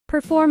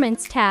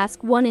Performance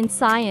Task 1 in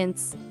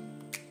Science.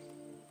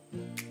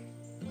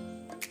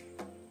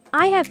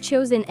 I have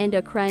chosen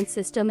endocrine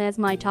system as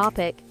my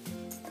topic.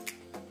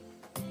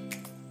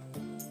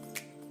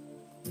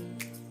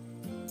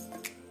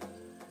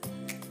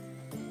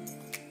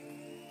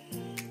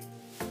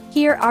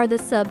 Here are the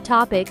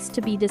subtopics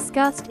to be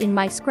discussed in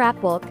my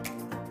scrapbook.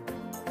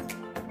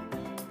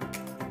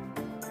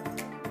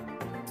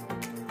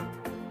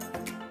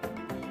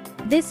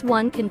 This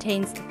one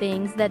contains the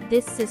things that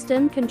this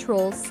system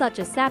controls, such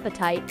as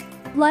appetite,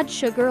 blood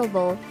sugar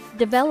level,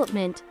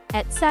 development,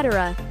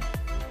 etc.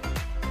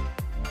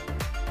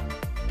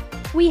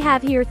 We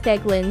have here the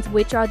glands,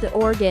 which are the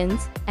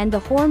organs, and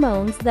the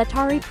hormones that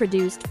are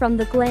produced from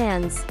the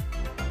glands.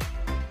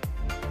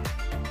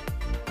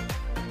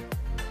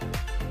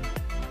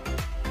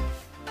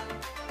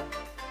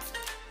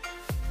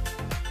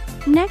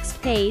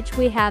 Next page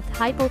we have the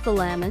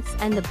hypothalamus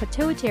and the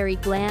pituitary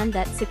gland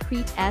that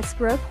secrete as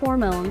growth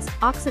hormones,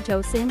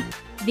 oxytocin,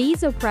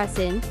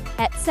 vasopressin,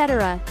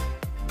 etc.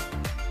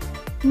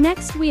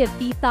 Next we have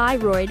the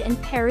thyroid and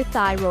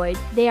parathyroid.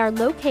 They are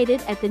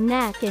located at the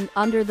neck and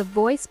under the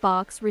voice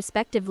box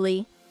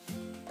respectively.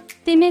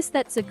 Thymus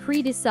that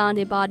secretes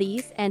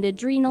antibodies and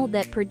adrenal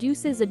that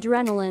produces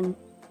adrenaline.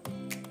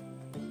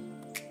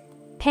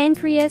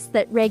 Pancreas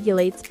that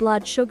regulates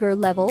blood sugar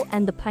level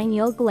and the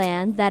pineal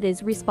gland that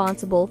is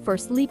responsible for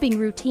sleeping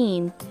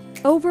routine.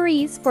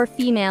 Ovaries for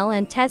female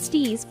and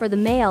testes for the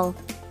male.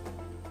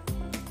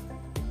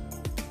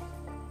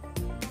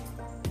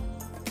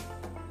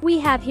 We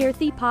have here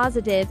the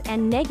positive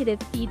and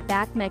negative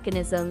feedback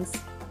mechanisms.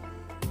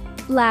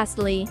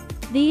 Lastly,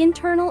 the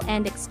internal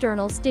and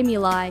external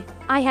stimuli.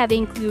 I have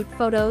included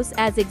photos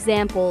as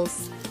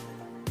examples.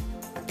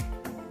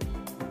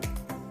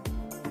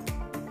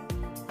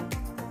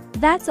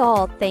 That's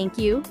all, thank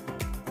you.